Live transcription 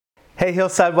Hey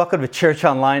Hillside, welcome to Church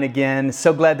Online again.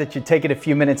 So glad that you're taking a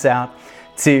few minutes out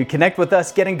to connect with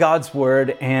us, get in God's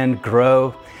Word, and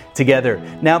grow together.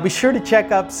 Now be sure to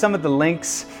check out some of the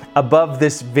links above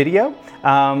this video.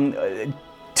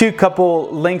 Two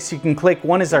couple links you can click.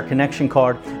 One is our connection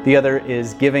card. The other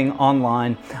is giving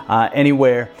online,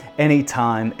 anywhere,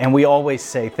 anytime. And we always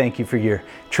say thank you for your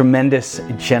tremendous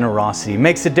generosity. It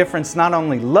makes a difference not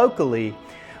only locally,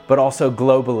 but also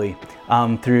globally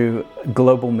through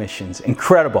global missions.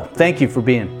 Incredible. Thank you for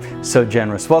being so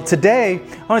generous. Well, today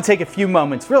I want to take a few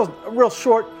moments, real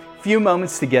short few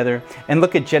moments together and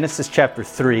look at Genesis chapter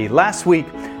 3. Last week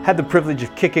I had the privilege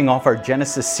of kicking off our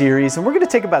Genesis series, and we're going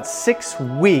to take about 6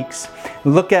 weeks,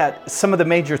 look at some of the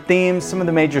major themes, some of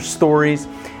the major stories,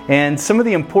 and some of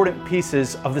the important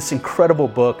pieces of this incredible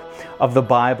book of the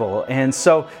Bible. And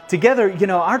so together,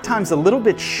 our time's a little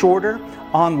bit shorter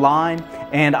online,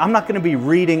 and I'm not going to be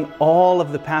reading all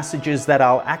of the passages that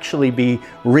I'll actually be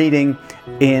reading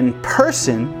in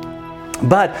person.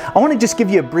 But I want to just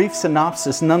give you a brief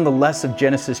synopsis nonetheless of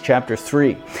Genesis chapter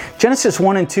 3. Genesis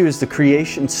 1 and 2 is the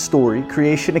creation story,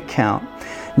 creation account.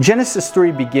 Genesis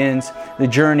 3 begins the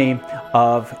journey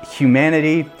of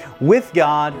humanity with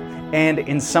God and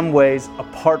in some ways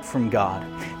apart from God.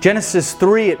 Genesis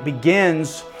 3, it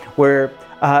begins where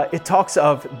it talks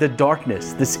of the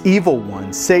darkness, this evil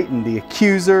one, Satan, the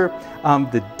accuser,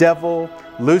 the devil,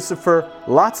 Lucifer,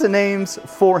 lots of names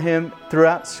for him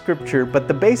throughout Scripture, but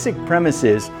the basic premise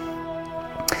is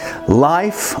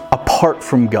life apart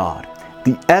from God,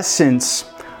 the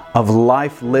essence of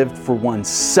life lived for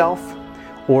oneself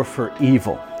or for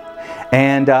evil.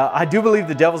 And I do believe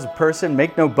the devil's a person,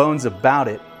 make no bones about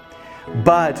it,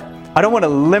 but I don't want to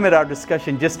limit our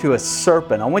discussion just to a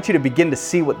serpent. I want you to begin to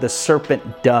see what the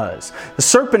serpent does. The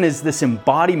serpent is this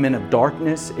embodiment of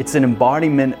darkness. It's an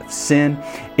embodiment of sin.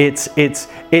 It's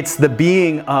the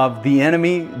being of the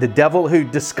enemy, the devil, who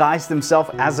disguised himself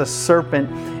as a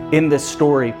serpent in this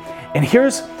story. And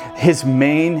here's his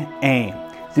main aim.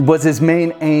 It was his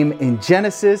main aim in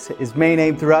Genesis, his main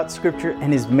aim throughout Scripture,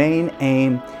 and his main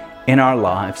aim in our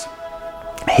lives.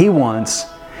 He wants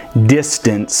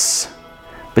distance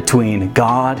between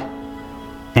God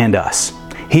and us.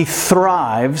 He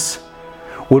thrives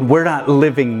when we're not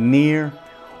living near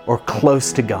or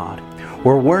close to God,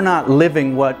 where we're not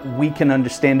living what we can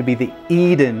understand to be the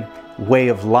Eden way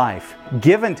of life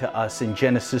given to us in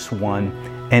Genesis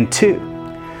 1 and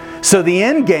 2. So the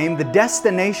end game, the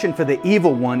destination for the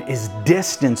evil one, is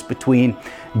distance between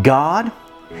God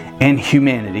and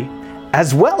humanity,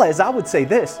 as well as, I would say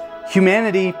this,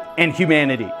 humanity and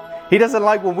humanity. He doesn't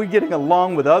like when we're getting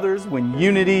along with others, when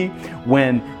unity,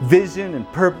 when vision and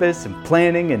purpose and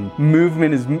planning and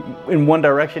movement is in one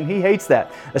direction. He hates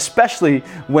that, especially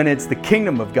when it's the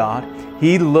kingdom of God.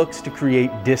 He looks to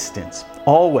create distance,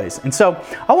 always. And so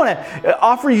I want to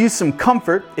offer you some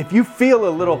comfort. If you feel a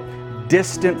little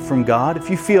distant from God, if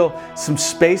you feel some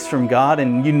space from God,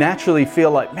 and you naturally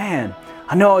feel like, man,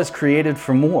 I know I was created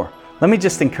for more. Let me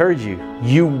just encourage you.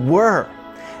 You were.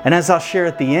 And as I'll share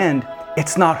at the end,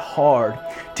 it's not hard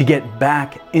to get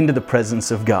back into the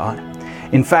presence of God.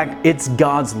 In fact, it's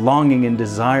God's longing and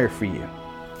desire for you.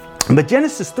 But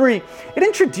Genesis 3, it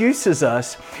introduces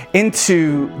us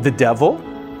into the devil,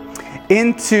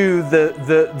 into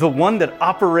the one that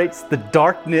operates the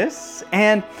darkness.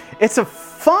 And it's a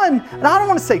fun, and I don't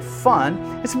want to say fun,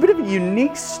 it's a bit of a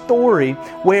unique story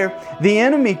where the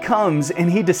enemy comes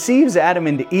and he deceives Adam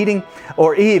into eating,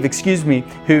 or Eve,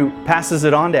 who passes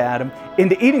it on to Adam,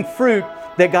 into eating fruit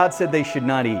that God said they should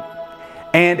not eat.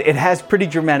 And it has pretty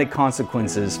dramatic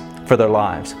consequences for their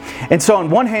lives. And so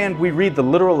on one hand, we read the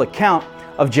literal account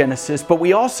of Genesis, but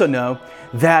we also know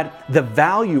that the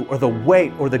value or the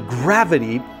weight or the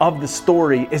gravity of the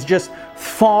story is just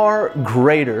far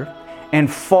greater and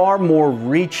far more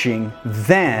reaching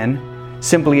than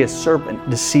simply a serpent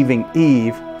deceiving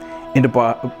Eve into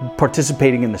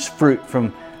participating in this fruit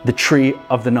from the tree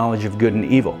of the knowledge of good and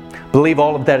evil. Believe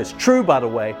all of that is true, by the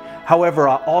way. However,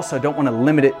 I also don't want to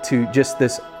limit it to just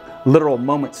this literal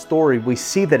moment story. We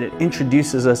see that it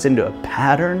introduces us into a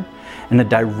pattern and a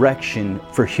direction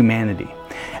for humanity,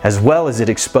 as well as it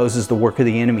exposes the work of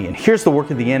the enemy. And here's the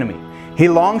work of the enemy. He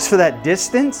longs for that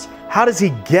distance. How does he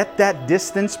get that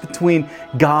distance between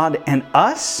God and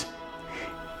us?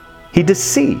 He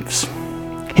deceives.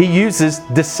 He uses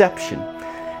deception.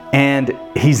 And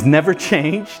he's never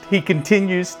changed. He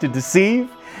continues to deceive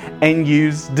and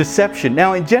use deception.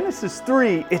 Now in Genesis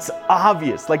 3, it's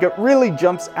obvious, like it really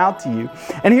jumps out to you.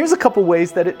 And here's a couple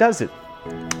ways that it does it.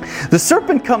 The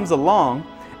serpent comes along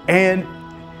and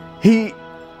he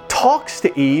talks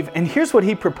to Eve, and here's what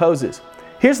he proposes.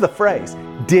 Here's the phrase: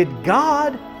 did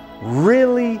God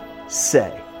really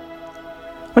say?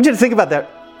 I want you to think about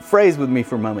that phrase with me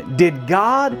for a moment. Did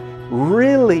God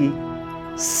really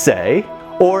say?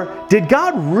 Or did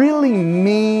God really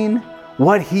mean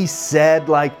what He said?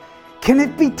 Like, can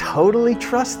it be totally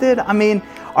trusted? I mean,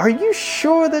 are you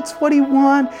sure that's what He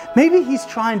wants? Maybe He's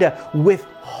trying to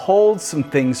withhold some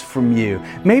things from you.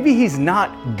 Maybe He's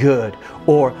not good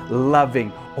or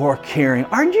loving or caring.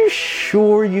 Aren't you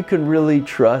sure you can really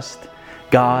trust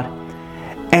God?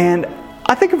 And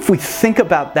I think if we think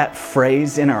about that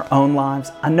phrase in our own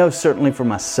lives, I know certainly for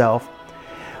myself,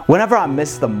 whenever I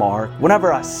miss the mark,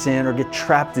 whenever I sin or get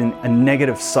trapped in a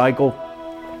negative cycle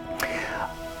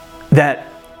that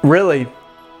really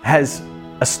has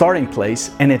a starting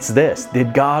place, and it's this: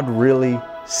 did God really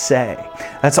say?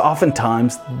 That's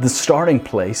oftentimes the starting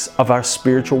place of our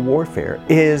spiritual warfare,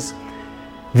 is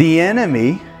the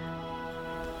enemy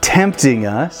tempting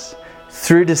us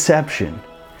through deception.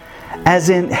 As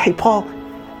in, hey Paul,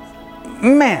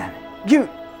 man, you're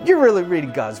really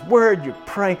reading God's Word, you're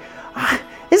praying.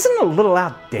 Isn't it a little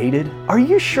outdated? Are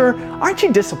you sure? Aren't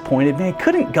you disappointed, man?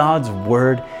 Couldn't God's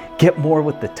Word get more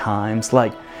with the times?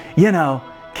 Like,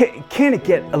 can it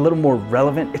get a little more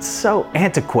relevant? It's so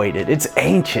antiquated. It's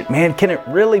ancient, man. Can it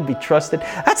really be trusted?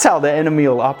 That's how the enemy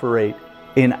will operate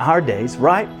in our days,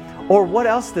 right? Or what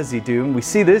else does he do? And we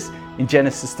see this in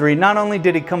Genesis 3. Not only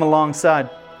did he come alongside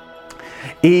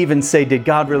Eve and say, did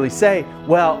God really say?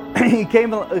 Well, he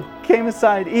came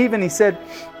aside Eve and he said,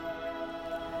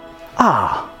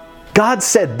 God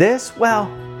said this? Well,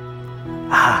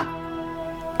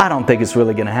 I don't think it's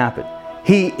really going to happen.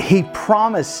 He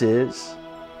promises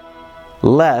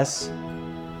less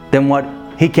than what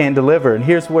He can deliver. And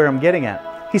here's where I'm getting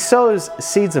at. He sows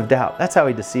seeds of doubt. That's how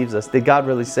he deceives us. Did God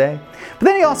really say? But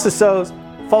then he also sows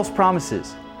false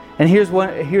promises. And here's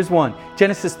one.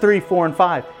 Genesis 3, 4, and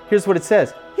 5. Here's what it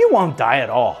says. You won't die at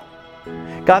all.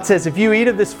 God says, if you eat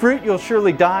of this fruit, you'll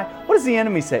surely die. What does the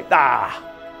enemy say?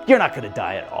 You're not going to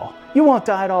die at all. You won't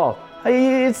die at all.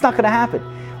 It's not going to happen.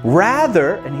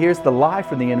 Rather, and here's the lie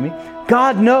from the enemy,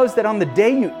 God knows that on the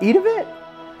day you eat of it,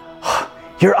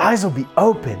 your eyes will be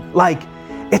open. Like,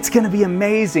 it's going to be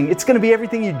amazing. It's going to be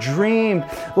everything you dreamed.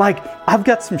 Like, I've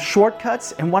got some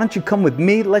shortcuts, and why don't you come with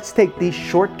me? Let's take these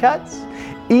shortcuts.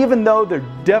 Even though they're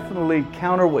definitely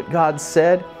counter what God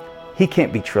said, He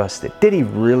can't be trusted. Did He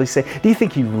really say? Do you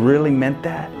think He really meant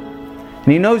that?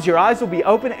 And He knows your eyes will be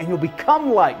open and you'll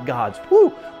become like God's. Whew,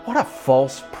 what a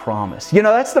false promise. You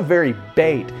know, that's the very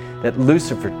bait that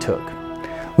Lucifer took.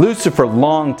 Lucifer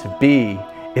longed to be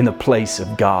in the place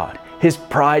of God. His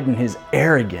pride and his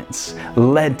arrogance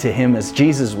led to him, as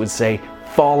Jesus would say,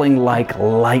 falling like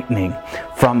lightning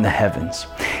from the heavens.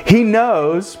 He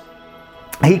knows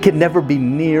he can never be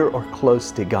near or close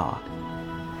to God.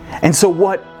 And so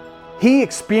what he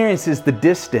experiences the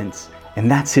distance, and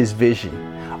that's his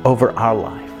vision over our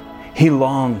life. He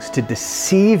longs to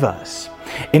deceive us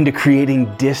into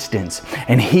creating distance,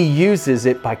 and he uses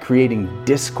it by creating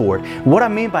discord. What I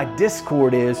mean by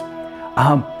discord is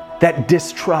that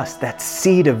distrust, that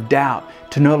seed of doubt,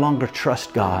 to no longer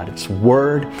trust God's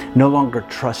word, no longer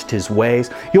trust His ways.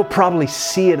 You'll probably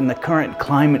see it in the current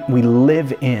climate we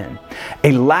live in.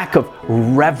 A lack of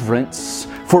reverence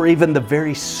for even the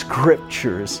very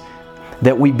scriptures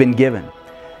that we've been given.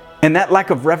 And that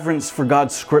lack of reverence for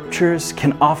God's scriptures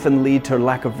can often lead to a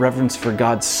lack of reverence for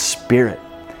God's Spirit.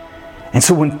 And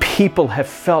so when people have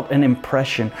felt an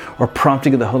impression or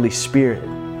prompting of the Holy Spirit,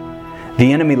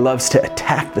 the enemy loves to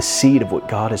attack the seed of what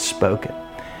God has spoken.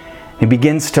 He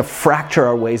begins to fracture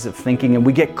our ways of thinking, and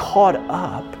we get caught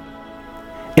up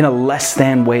in a less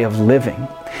than way of living.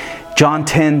 John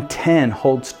 10:10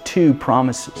 holds two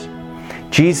promises.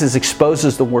 Jesus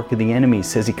exposes the work of the enemy. He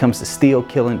says he comes to steal,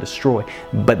 kill, and destroy.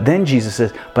 But then Jesus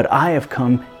says, but I have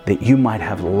come that you might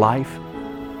have life,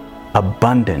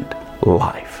 abundant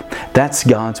life. That's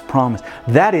God's promise.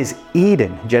 That is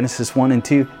Eden, Genesis 1 and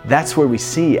 2. That's where we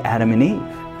see Adam and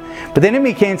Eve. But the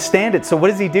enemy can't stand it. So what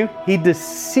does he do? He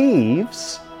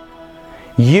deceives,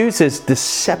 uses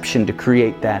deception to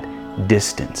create that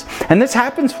distance. And this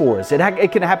happens for us.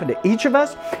 It can happen to each of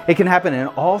us. It can happen in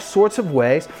all sorts of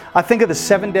ways. I think of the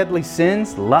 7 deadly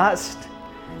sins: lust,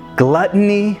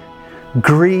 gluttony,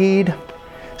 greed,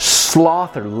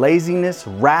 sloth or laziness,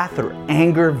 wrath or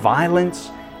anger, violence,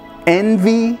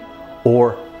 envy,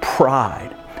 or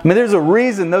pride. I mean, there's a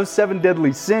reason those 7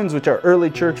 deadly sins, which our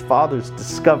early church fathers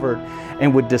discovered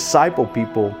and would disciple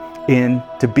people in,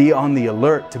 to be on the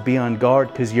alert, to be on guard,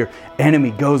 because your enemy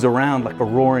goes around like a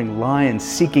roaring lion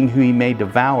seeking who he may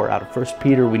devour. Out of 1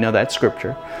 Peter, we know that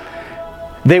scripture.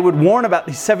 They would warn about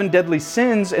these 7 deadly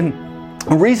sins, and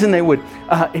the reason they would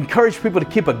encourage people to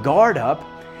keep a guard up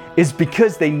is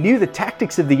because they knew the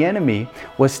tactics of the enemy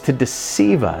was to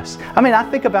deceive us. I mean, I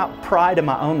think about pride in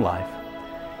my own life.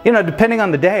 You know, depending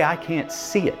on the day, I can't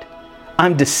see it.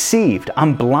 I'm deceived.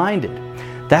 I'm blinded.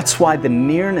 That's why the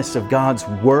nearness of God's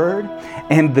Word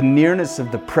and the nearness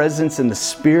of the presence and the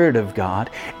Spirit of God,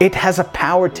 it has a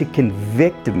power to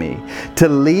convict me, to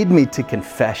lead me to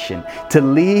confession, to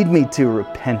lead me to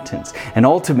repentance, and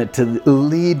ultimately to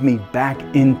lead me back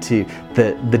into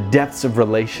the depths of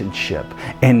relationship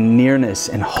and nearness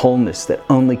and wholeness that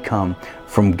only come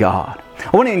from God.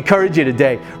 I want to encourage you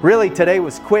today. Really, today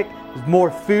was quick. It was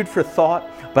more food for thought.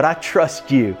 But I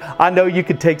trust you. I know you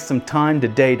could take some time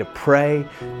today to pray,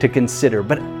 to consider.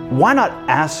 But why not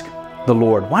ask the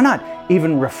Lord? Why not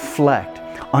even reflect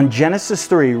on Genesis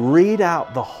 3? Read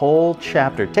out the whole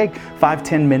chapter. Take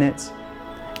 5-10 minutes.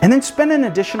 And then spend an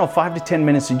additional 5 to 10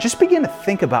 minutes and just begin to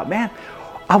think about, man,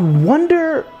 I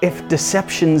wonder if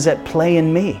deception's at play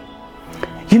in me.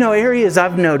 You know, areas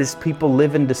I've noticed people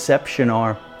live in deception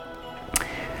are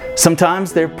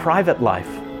sometimes their private life,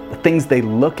 the things they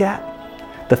look at,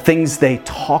 the things they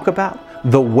talk about,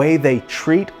 the way they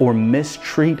treat or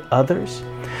mistreat others,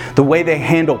 the way they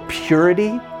handle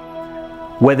purity,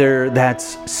 whether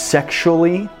that's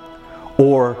sexually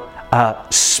or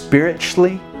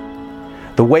spiritually,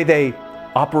 the way they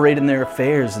operate in their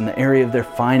affairs in the area of their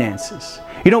finances.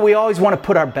 You know, we always want to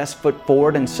put our best foot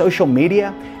forward, and social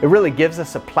media, it really gives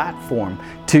us a platform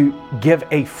to give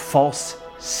a false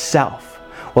self.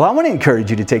 Well, I want to encourage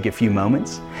you to take a few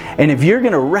moments. And if you're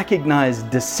going to recognize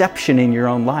deception in your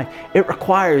own life, it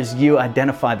requires you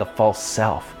identify the false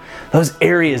self. Those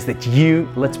areas that you,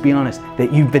 let's be honest,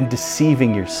 that you've been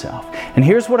deceiving yourself. And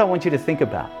here's what I want you to think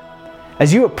about.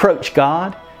 As you approach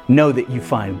God, know that you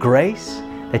find grace,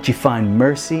 that you find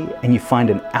mercy, and you find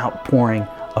an outpouring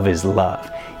of His love.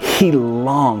 He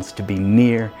longs to be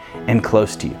near and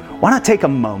close to you. Why not take a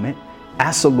moment,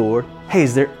 ask the Lord, hey,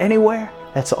 is there anywhere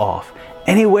that's off?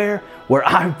 Anywhere where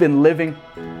I've been living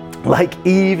like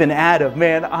Eve and Adam?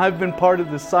 Man, I've been part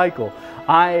of the cycle.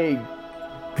 I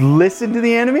listened to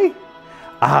the enemy.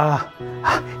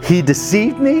 He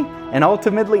deceived me, and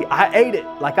ultimately I ate it.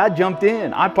 Like I jumped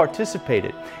in, I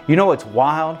participated. You know what's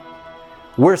wild?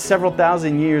 We're several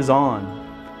thousand years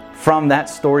on from that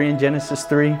story in Genesis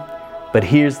 3, but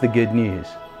here's the good news.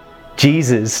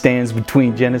 Jesus stands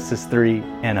between Genesis 3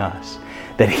 and us.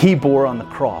 That He bore on the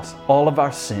cross all of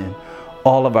our sin,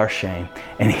 all of our shame,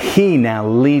 and He now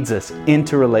leads us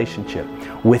into relationship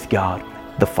with God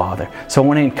the Father. So I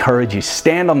want to encourage you,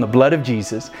 stand on the blood of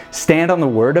Jesus, stand on the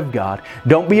Word of God.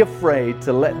 Don't be afraid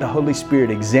to let the Holy Spirit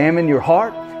examine your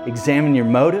heart, examine your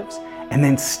motives, and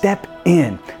then step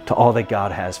in to all that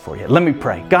God has for you. Let me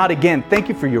pray. God, again, thank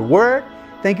you for your Word.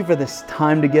 Thank you for this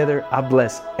time together. I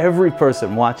bless every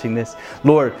person watching this.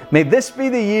 Lord, may this be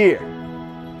the year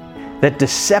that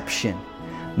deception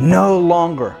no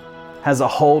longer has a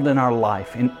hold in our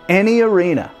life in any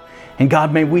arena. And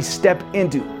God, may we step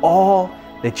into all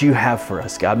that you have for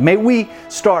us, God. May we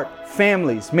start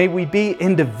families. May we be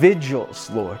individuals,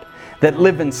 Lord, that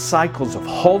live in cycles of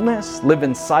wholeness, live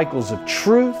in cycles of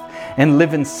truth, and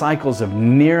live in cycles of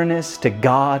nearness to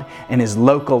God and His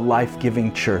local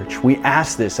life-giving church. We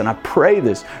ask this and I pray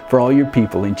this for all your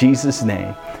people in Jesus'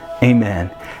 name. Amen.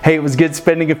 Hey, it was good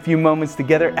spending a few moments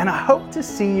together, and I hope to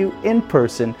see you in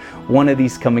person one of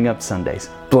these coming up Sundays.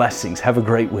 Blessings. Have a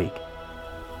great week.